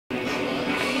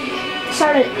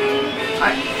started.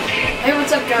 Alright. Hey,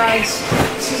 what's up, guys?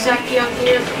 This is Zack here,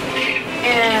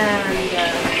 and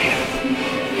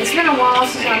it's been a while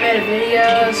since I made a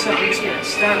video, so I'm just gonna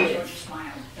start with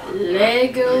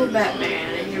Lego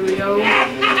Batman, and here we go.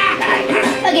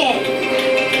 Again.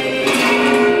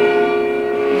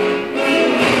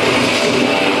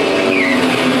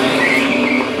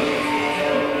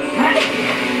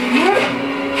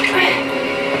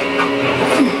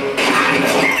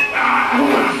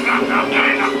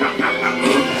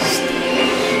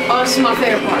 Oh, this is my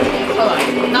favorite part. Hold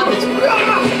on, not this part.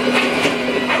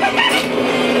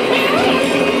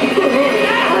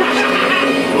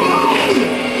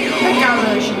 That guy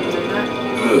really shouldn't have done that.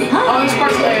 Oh, this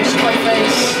part's hilarious.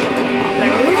 Clayface.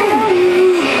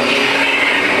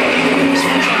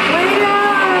 Wait up!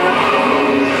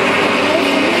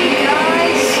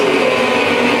 Guys.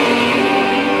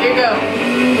 Here you go.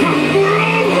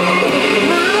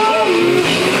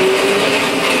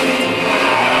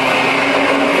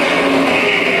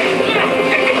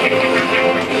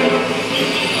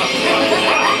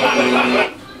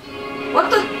 What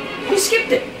the? Who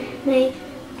skipped it? Me.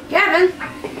 Gavan?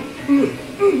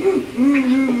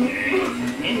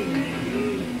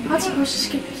 I'm not supposed to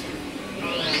skip it.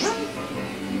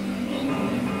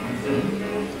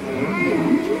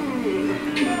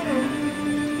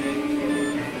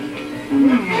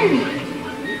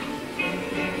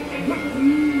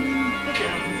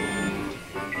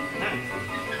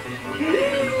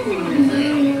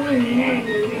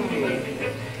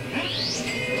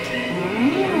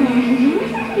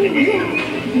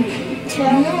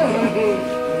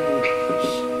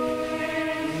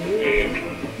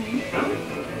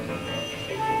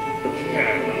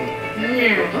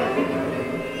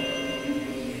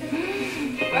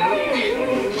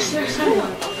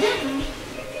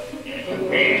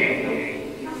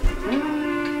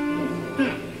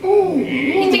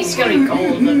 He thinks it's gonna be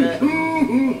gold, I bet.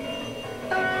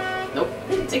 Nope,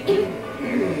 it's a key.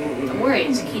 Don't worry,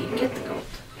 it's a key to get the gold.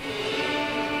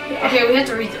 Okay, we have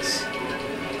to read this.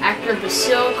 Actor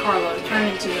Basil Carlo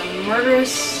turned into a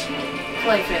murderous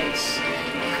Clayface, a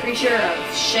creature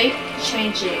of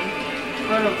shape-changing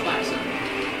protoplasm.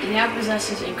 He now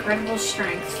possesses incredible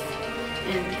strength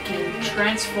and can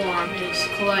transform his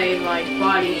clay-like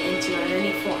body into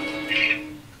any form.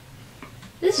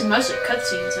 This is mostly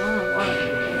cutscenes, I don't know why.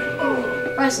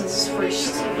 Probably since it's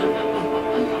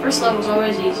first level's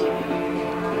always easy.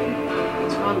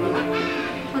 It's fun though.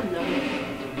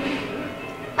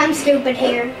 I'm stupid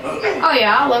here. Oh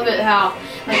yeah, I love it how,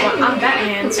 like, I'm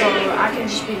Batman, so I can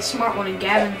just be the smart one, and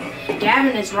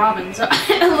Gavan is Robin. So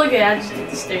look at it, I just did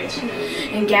the stairs.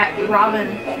 And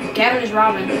Gavan is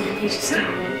Robin, and he's just stupid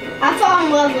one. I fall in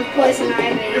love with Poison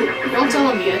Ivy. Don't tell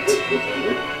him yet.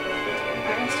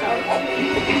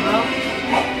 Well.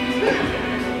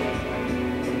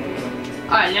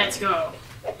 Alright, let's go.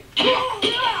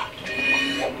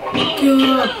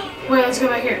 Good. Wait, let's go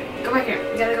back here. Go back here.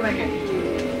 We gotta go back here.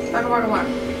 Walk.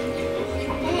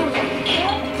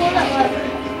 Pull that lever.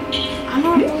 I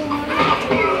know.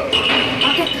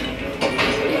 Okay.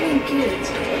 Get it.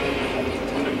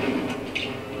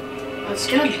 I was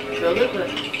gonna build it, but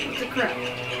what the crap? I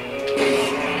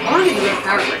want to get the red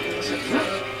power brick in this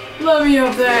episode. Let me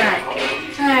up there!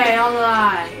 Hey, I'll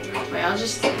lie. Wait, I'll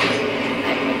just... Here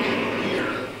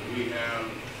we have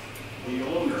the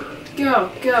owner. Go.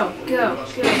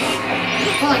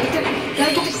 Hold on,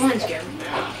 gotta get the coins, Gary.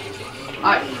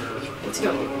 Alright, let's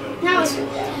go. Now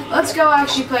Let's go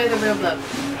actually play the real level.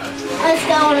 let's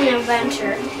go on an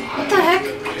adventure. What the heck?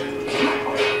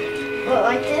 What,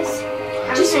 like this?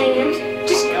 I'm Just- saying.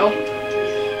 Just go.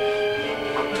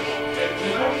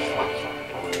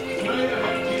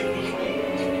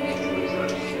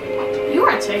 You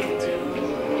are taking too long.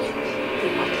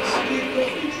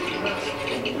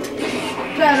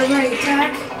 Battery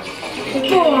attack.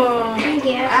 Boom.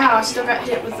 Yeah. Ow, I still got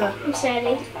hit with a... I'm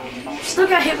steady. Still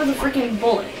got hit with a freaking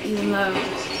bullet, even though...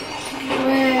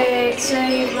 Wait,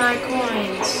 save my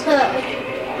coins.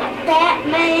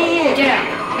 Batman. Get out.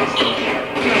 I'm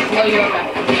gonna blow you up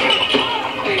after.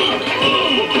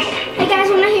 Hey guys,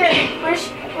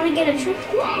 wanna get a trick?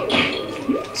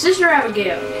 Sister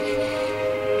Abigail.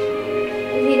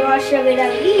 If you don't watch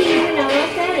WWE, you know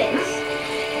what that is.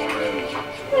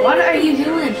 What are you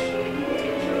doing?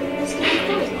 Let's get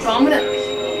the coins. Bomb it up.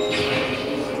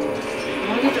 I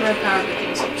want to get the red power brick in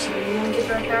this episode. You want to get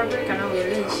the red power brick? I know where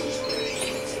it is.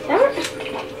 I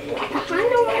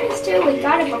know where it is too. We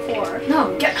got it before.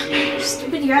 No, get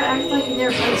stupid. You gotta act like you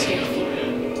never played this game before.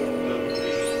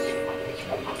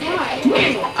 Why?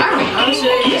 I don't know. So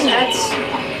it just adds a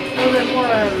little bit more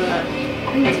of a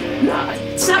thing to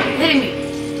it. Stop hitting me.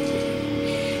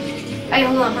 Hey,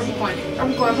 hold on, purple coin.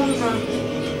 Purple coin, purple coin.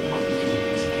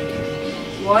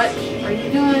 What are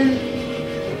you doing?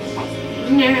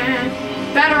 Nah.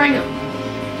 Battering him.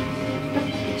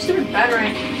 Stupid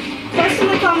battering. Post in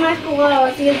the comments below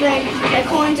if you think the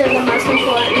coins are the most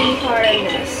important part in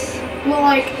this. Well,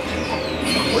 like,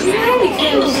 well, yeah,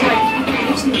 because, like, you can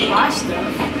use them to buy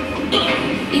stuff.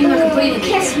 Even though completing the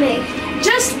Kiss game. me.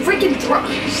 Just freaking throw.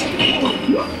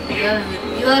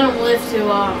 You let him live to,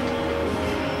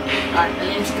 Alright,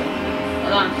 let's go.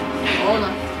 Hold on. Hold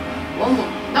on. One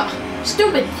more. No,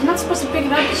 stupid! You're not supposed to pick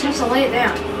it up, you're supposed to lay it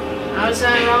down. I was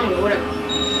saying wrong, but whatever.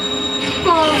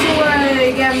 Balls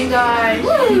away! Gavin died!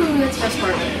 Woo! That's the best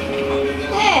part of it.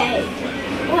 Hey.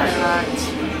 What?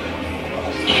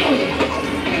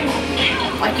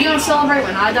 Like, you don't celebrate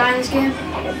when I die in this game?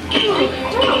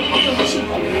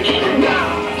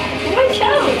 One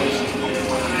challenge.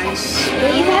 Nice.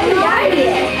 But you haven't died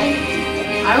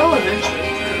yet. I will eventually.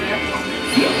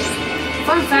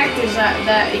 Fun fact is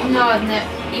that even though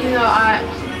I,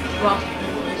 well,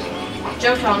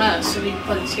 joke's on us, so we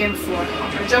played this game before.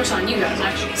 Or joke's on you guys,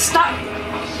 actually. Stop!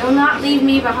 Do not leave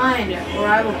me behind, or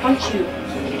I will punch you.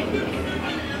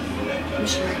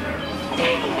 Missionary.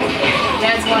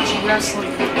 Dad's watching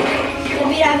wrestling.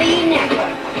 WWE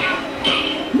Network.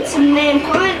 Superman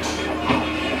punch.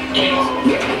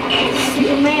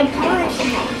 Superman punch.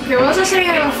 Okay, what was I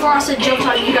saying before I said joke's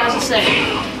on you guys? I said,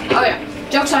 oh yeah,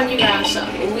 joke's on you guys.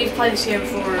 We've played this game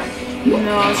before.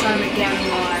 No, I was trying to make Gavin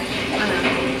lie. I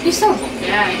know. He's so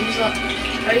bad.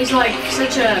 He's like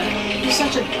such a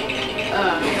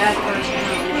bad person. I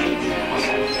don't know what he does.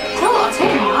 I'll tell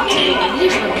him not to, but he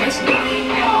just won't listen.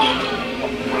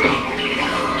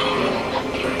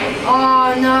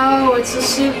 Oh no, it's a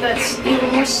suit that's even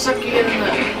more suckier than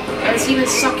that's even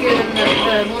suckier than the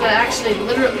one that actually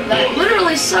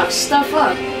literally sucks stuff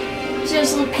up. See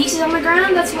those little pieces on the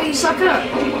ground? That's what you suck up.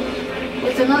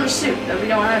 With another suit that we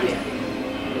don't have yet.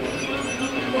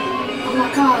 Oh my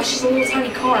gosh, it's a little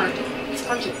tiny card. Let's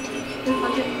punch it.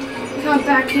 Punch it. Come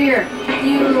back here.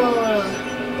 You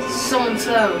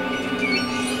so-and-so.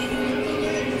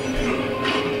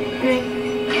 Bing.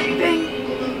 Bing.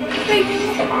 Bing.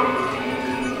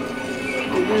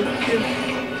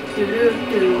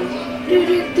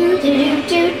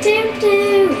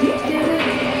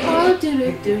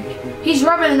 He's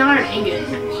rubbing an iron ingot.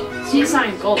 See, it's not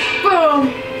in gold. Boom!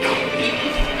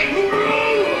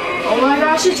 Oh my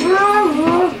gosh, it's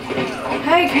wrong!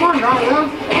 Hey, come on, wrong.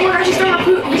 Oh my gosh, he's throwing a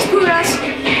poo. He's poo at us.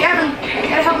 Gavin,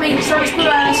 gotta help me. He's throwing his poo at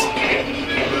us.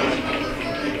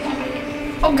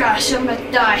 Oh gosh, I'm about to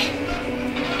die.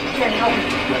 Gavin, help me.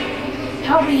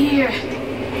 Help me here.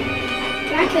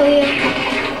 Can I kill you?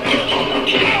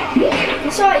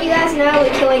 Just so you guys know, we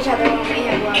kill each other when we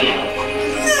have blood.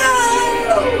 No!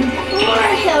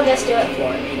 Or he'll just do it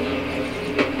for me.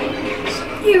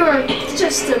 You're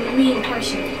just a mean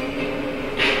person.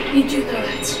 You do know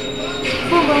that.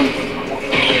 Boom.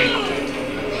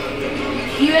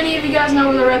 Any of you guys know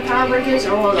where the red power brick is?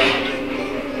 Or hold on.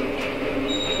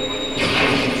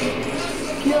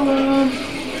 Kill him.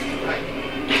 Alright.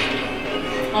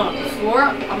 On the floor,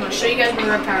 I'm going to show you guys where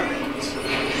the red power brick is.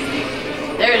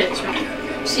 There it is, right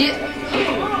there. See it?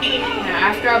 Now,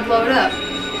 after I blow it up,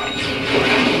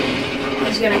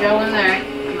 he's going to go in there.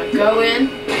 I'm going to go in.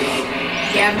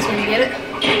 Gavin's going to get it.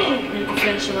 And you can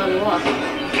finish the level up.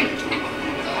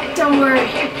 Don't worry,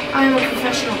 I am a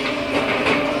professional. I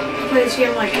played this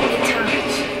game like 8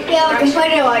 times. Yeah, I can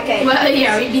play it like 8 times. Well,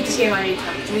 yeah, we beat this game like 8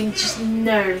 times. We just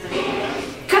know everything.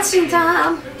 Cutscene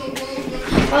time!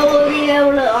 Oh, will we be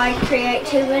able to like create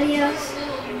 2 videos?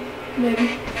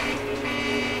 Maybe.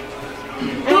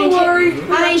 Don't worry.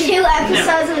 I mean 2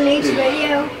 episodes in each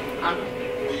video.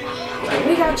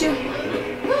 We got you.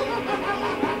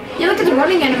 Yeah, look at the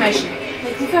running animation.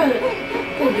 Like, look how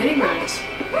good he runs.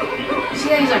 See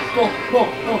how he's like, boom, boom,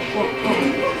 boom, boom, boom.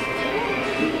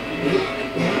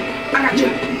 I got you.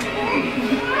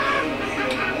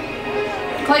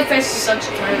 Clayface is such a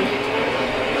turd.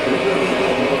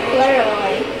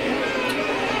 Literally.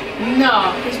 No,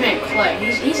 he's made of clay.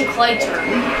 He's a clay turd.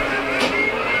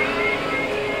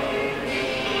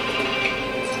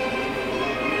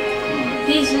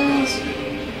 Pieces.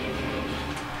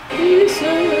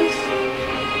 Pieces.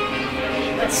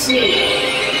 Let's see.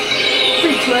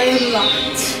 Free play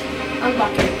unlocked.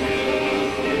 Unlock it.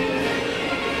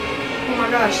 Oh my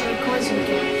gosh, no coins in the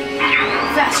game.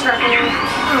 Fast scrapper.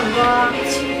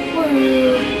 Unlocked.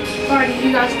 Woo. Party,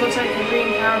 you guys looks like the green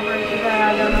power break that I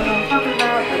don't know what I'm talking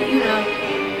about, but you know.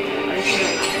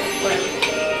 Whatever.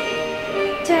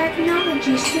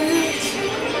 Technology suits.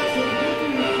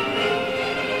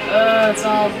 It's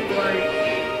all blurry.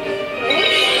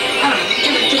 I don't know.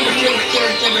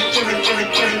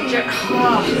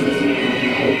 Oh.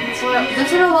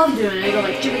 That's what I love doing. I go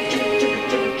like jibber, jibber, jibber,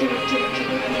 jibber, jibber, jibber,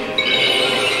 jibber.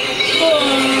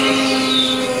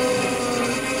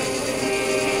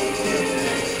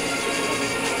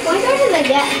 Wanna go to the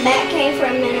bat cave for a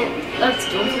minute? Let's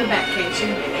go to the bat cave so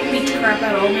beat the crap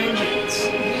out of old man Jenkins.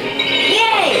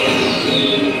 Yay!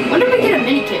 When did we get a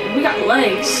mini kit? We got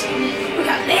legs. We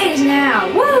got legs now.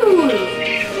 Woo!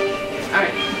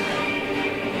 Alright.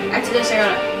 After this, I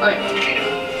gotta. Okay.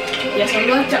 Yes, I would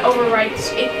like to overwrite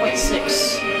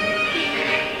 8.6.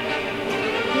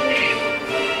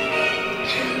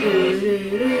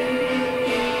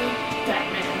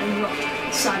 Batman and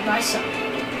Robin, side by side.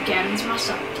 Gavin's my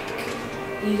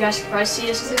sidekick. You guys can probably see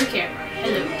us through the camera.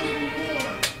 Hello.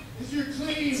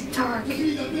 It's dark.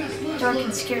 Dark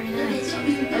and scary night.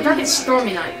 Or dark and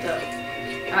stormy night, though.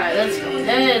 Alright, let's go.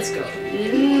 Let's go.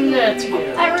 Let's go.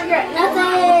 I regret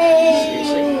nothing.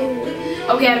 Seriously.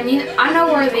 Okay, I know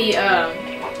where the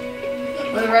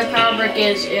red power brick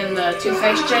is in the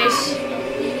Two-Face chase.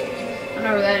 I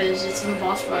know where that is. It's in the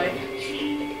boss fight.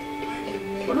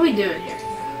 What are we doing here?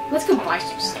 Let's go buy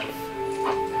some stuff.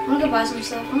 I wanna go buy some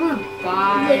stuff. I'm gonna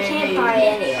buy. They can't buy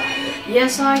anyway.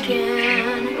 Yes, I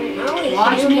can. No,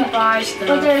 Watch me buy stuff.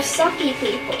 But they're sucky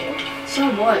people. So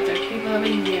what? They're people that we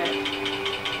can get.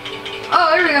 Oh,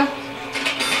 there we go.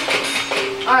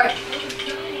 Alright.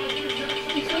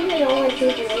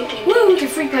 Woo, we can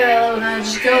freak out and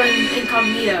just go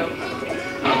incognito.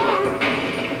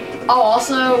 Oh,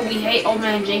 also, we hate Old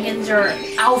Man Jenkins or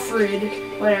Alfred,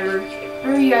 whatever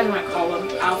you guys want to call him,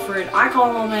 Alfred. I call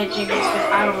him Old Man Jenkins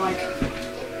because I don't like him.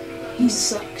 He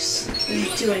sucks. He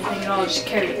doesn't do anything at all, just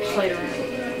carry the plate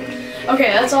around.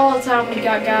 Okay, that's all the time we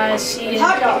got, guys. See you.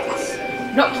 Hot dogs.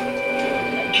 No.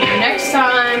 Next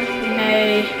time, we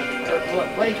may. Or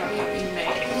what are you talking about?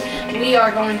 We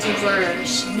are going to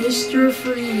verse Mr.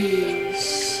 Freeze.